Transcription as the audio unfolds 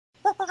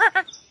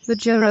The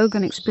Joe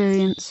Rogan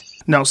Experience.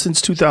 Now,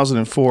 since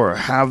 2004,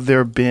 have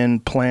there been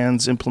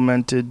plans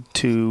implemented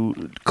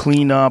to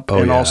clean up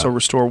also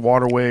restore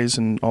waterways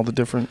and all the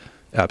different...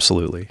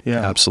 Absolutely.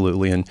 Yeah.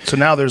 Absolutely. And so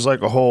now there's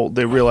like a whole,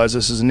 they realize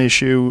this is an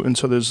issue, and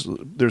so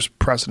there's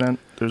precedent.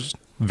 There's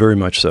very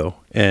much so.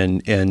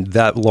 And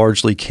that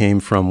largely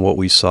came from what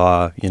we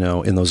saw,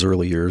 in those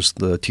early years,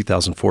 the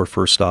 2004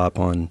 first stop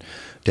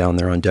down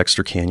there on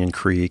Dexter Canyon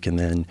Creek, and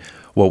then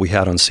what we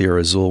had on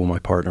Sierra Azul when my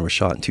partner was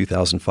shot in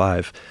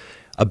 2005.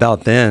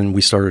 About then,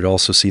 we started to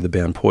also see the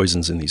banned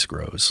poisons in these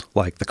grows,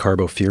 like the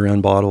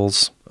carbofuran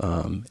bottles.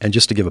 And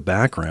just to give a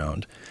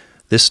background,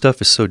 this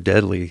stuff is so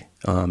deadly.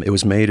 It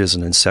was made as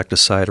an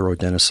insecticide or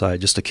rodenticide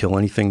just to kill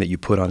anything that you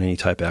put on any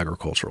type of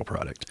agricultural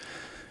product.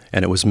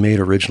 And it was made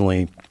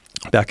originally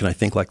back in, I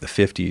think, like the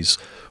 50s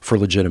for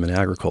legitimate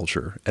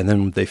agriculture. And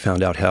then they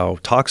found out how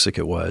toxic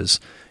it was,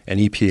 and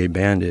EPA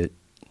banned it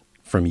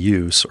from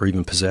use or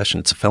even possession.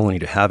 It's a felony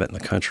to have it in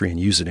the country and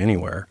use it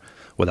anywhere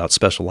without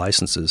special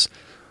licenses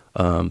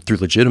through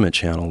legitimate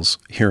channels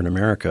here in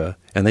America.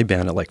 And they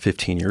banned it like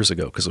 15 years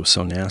ago because it was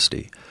so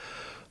nasty.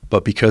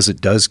 But because it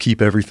does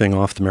keep everything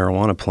off the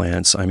marijuana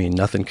plants, I mean,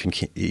 nothing can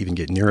even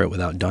get near it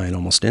without dying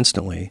almost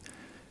instantly.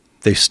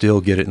 They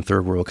still get it in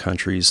third world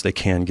countries. They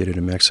can get it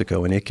in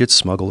Mexico, and it gets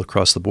smuggled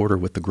across the border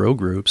with the grow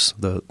groups,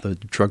 the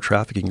drug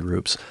trafficking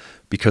groups,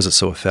 because it's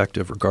so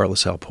effective,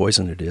 regardless how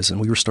poison it is. And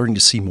we were starting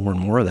to see more and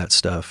more of that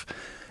stuff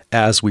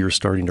as we were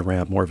starting to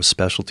ramp more of a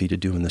specialty to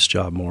doing this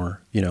job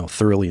more,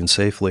 thoroughly and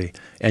safely,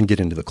 and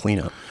get into the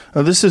cleanup.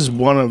 Now, this is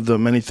one of the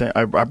many things.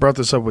 I brought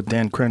this up with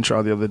Dan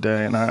Crenshaw the other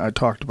day, and I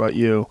talked about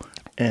you.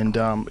 And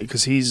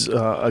because he's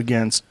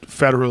against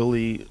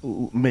federally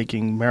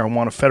making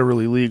marijuana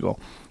federally legal.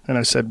 And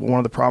I said, well, one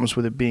of the problems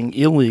with it being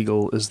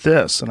illegal is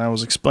this. And I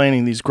was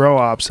explaining these grow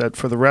ops that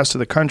for the rest of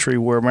the country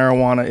where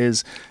marijuana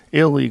is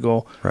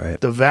illegal, right,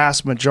 the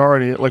vast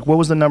majority, like what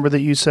was the number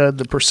that you said,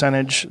 the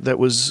percentage that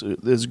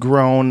is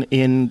grown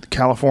in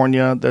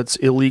California that's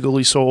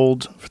illegally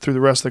sold through the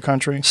rest of the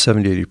country?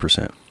 70 to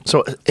 80%.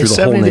 So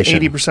 70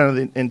 to 80% of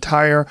the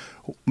entire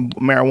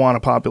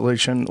marijuana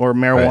population or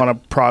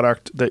marijuana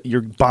product that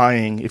you're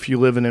buying, if you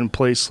live in a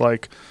place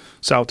like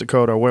South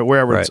Dakota, or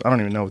wherever it's, I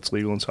don't even know if it's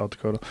legal in South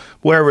Dakota,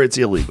 wherever it's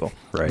illegal,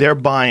 they're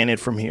buying it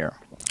from here.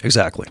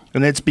 Exactly.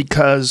 And it's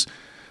because,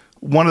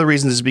 one of the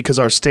reasons is because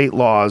our state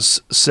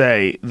laws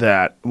say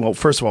that, well,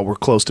 first of all, we're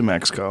close to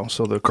Mexico,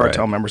 so the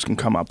cartel members can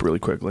come up really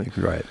quickly.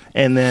 Right.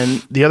 And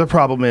then the other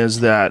problem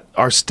is that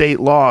our state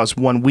laws,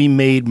 when we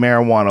made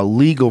marijuana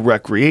legal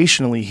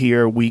recreationally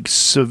here, we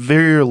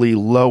severely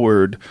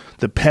lowered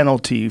the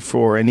penalty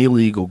for an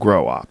illegal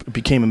grow op. It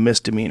became a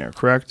misdemeanor,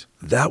 correct?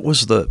 That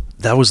was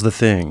the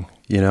thing,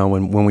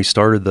 when we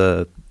started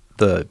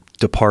the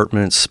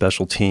department's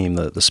special team,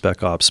 the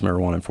Spec Ops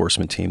marijuana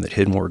enforcement team that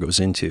Hidmore goes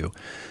into.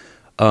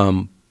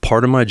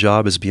 Part of my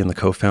job as being the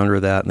co-founder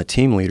of that and the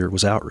team leader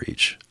was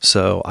outreach.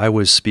 So I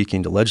was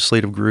speaking to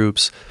legislative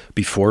groups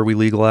before we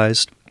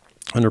legalized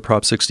under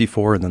Prop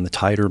 64, and then the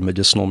tighter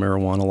medicinal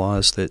marijuana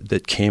laws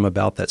that came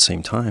about that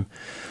same time.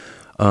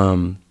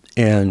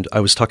 And I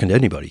was talking to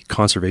anybody,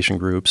 conservation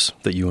groups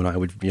that you and I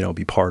would,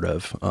 be part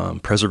of,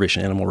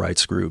 preservation animal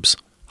rights groups,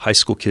 high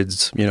school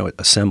kids,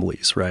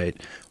 assemblies, right?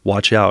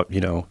 Watch out,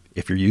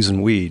 if you're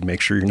using weed,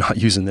 make sure you're not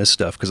using this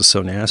stuff because it's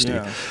so nasty.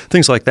 Yeah.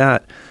 Things like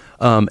that.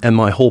 And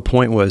my whole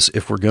point was,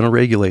 if we're going to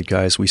regulate,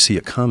 guys, we see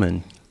it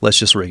coming, let's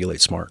just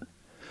regulate smart.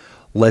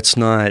 Let's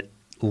not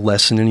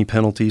lessen any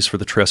penalties for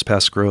the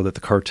trespass grow that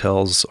the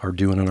cartels are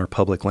doing on our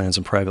public lands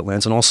and private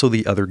lands, and also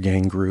the other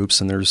gang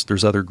groups, and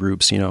there's other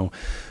groups,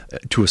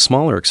 to a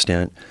smaller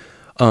extent.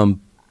 But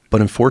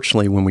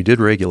unfortunately, when we did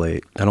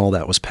regulate, and all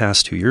that was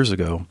passed 2 years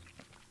ago,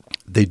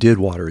 they did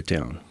water it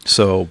down.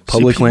 So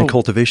public land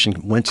cultivation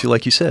went to,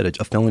 like you said,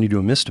 a felony to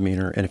a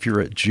misdemeanor. And if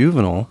you're a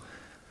juvenile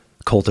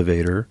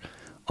cultivator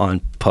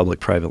on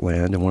public-private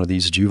land and one of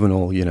these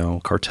juvenile,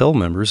 cartel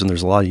members, and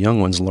there's a lot of young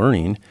ones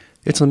learning,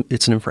 it's an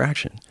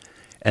infraction.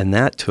 And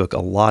that took a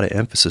lot of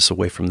emphasis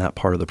away from that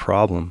part of the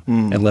problem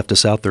and left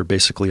us out there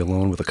basically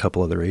alone with a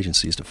couple other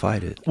agencies to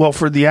fight it. Well,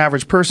 for the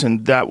average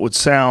person, that would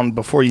sound,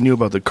 before you knew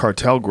about the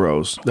cartel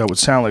grows, that would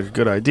sound like a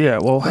good idea.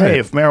 Well, hey,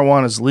 if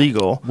marijuana is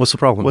legal, what's the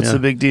problem? What's the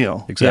big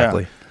deal?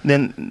 Exactly. Yeah.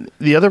 Then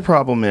the other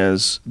problem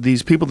is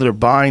these people that are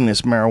buying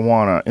this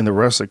marijuana in the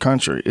rest of the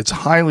country, it's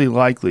highly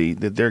likely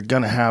that they're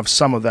going to have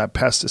some of that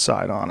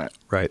pesticide on it.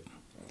 Right.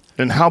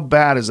 And how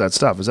bad is that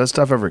stuff? Has that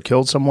stuff ever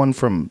killed someone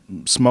from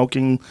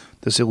smoking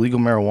this illegal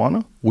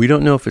marijuana? We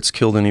don't know if it's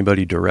killed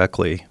anybody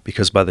directly,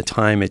 because by the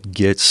time it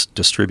gets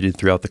distributed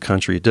throughout the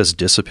country, it does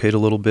dissipate a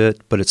little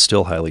bit, but it's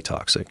still highly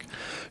toxic.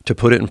 To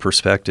put it in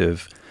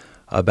perspective,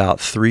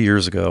 about 3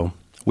 years ago,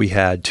 we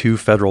had 2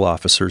 federal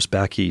officers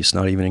back east,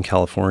 not even in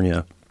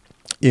California,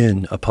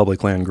 in a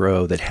public land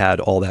grow that had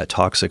all that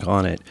toxic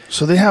on it.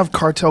 So they have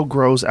cartel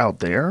grows out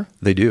there?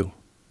 They do.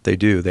 They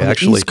do. They on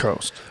actually, the East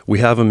Coast. We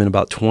have them in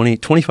about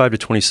 25 to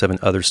 27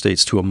 other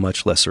states to a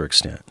much lesser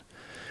extent.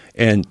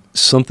 And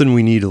something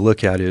we need to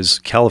look at is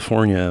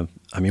California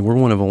I mean, we're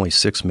one of only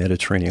 6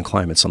 Mediterranean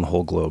climates on the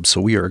whole globe, so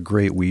we are a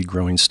great weed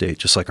growing state,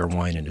 just like our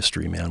wine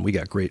industry, man. We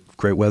got great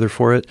weather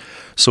for it,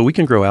 so we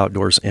can grow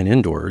outdoors and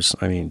indoors.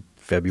 I mean,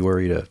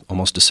 February to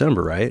almost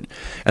December, right?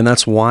 And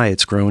that's why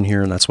it's grown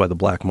here, and that's why the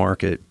black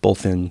market,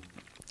 both in,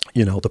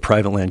 you know, the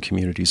private land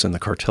communities and the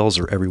cartels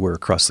are everywhere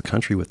across the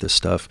country with this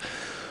stuff.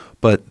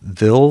 But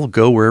they'll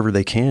go wherever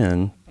they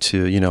can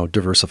to, you know,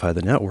 diversify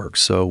the network.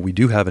 So we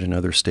do have it in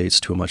other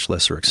states to a much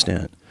lesser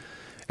extent.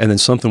 And then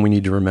something we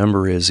need to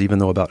remember is even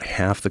though about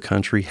half the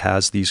country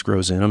has these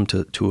grows in them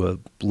to a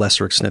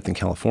lesser extent than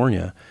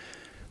California,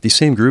 these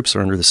same groups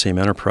are under the same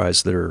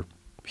enterprise that are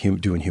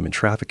doing human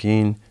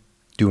trafficking,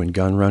 doing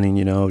gun running,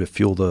 you know, to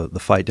fuel the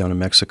fight down in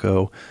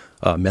Mexico,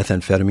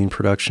 methamphetamine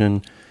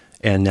production,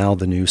 and now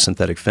the new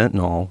synthetic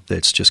fentanyl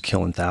that's just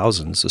killing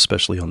thousands,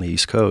 especially on the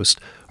East Coast,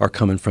 are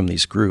coming from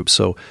these groups.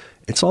 So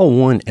it's all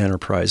one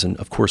enterprise. And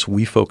of course,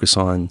 we focus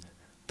on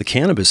the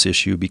cannabis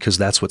issue because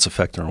that's what's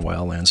affecting our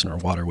wildlands and our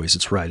waterways.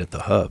 It's right at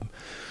the hub.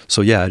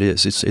 So yeah, it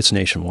is. It's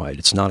nationwide.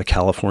 It's not a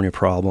California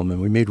problem.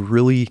 And we made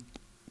really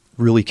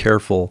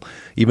careful,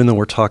 even though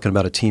we're talking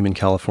about a team in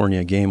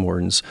California, game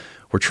wardens,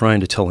 we're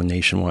trying to tell a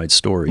nationwide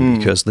story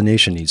because the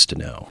nation needs to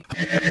know.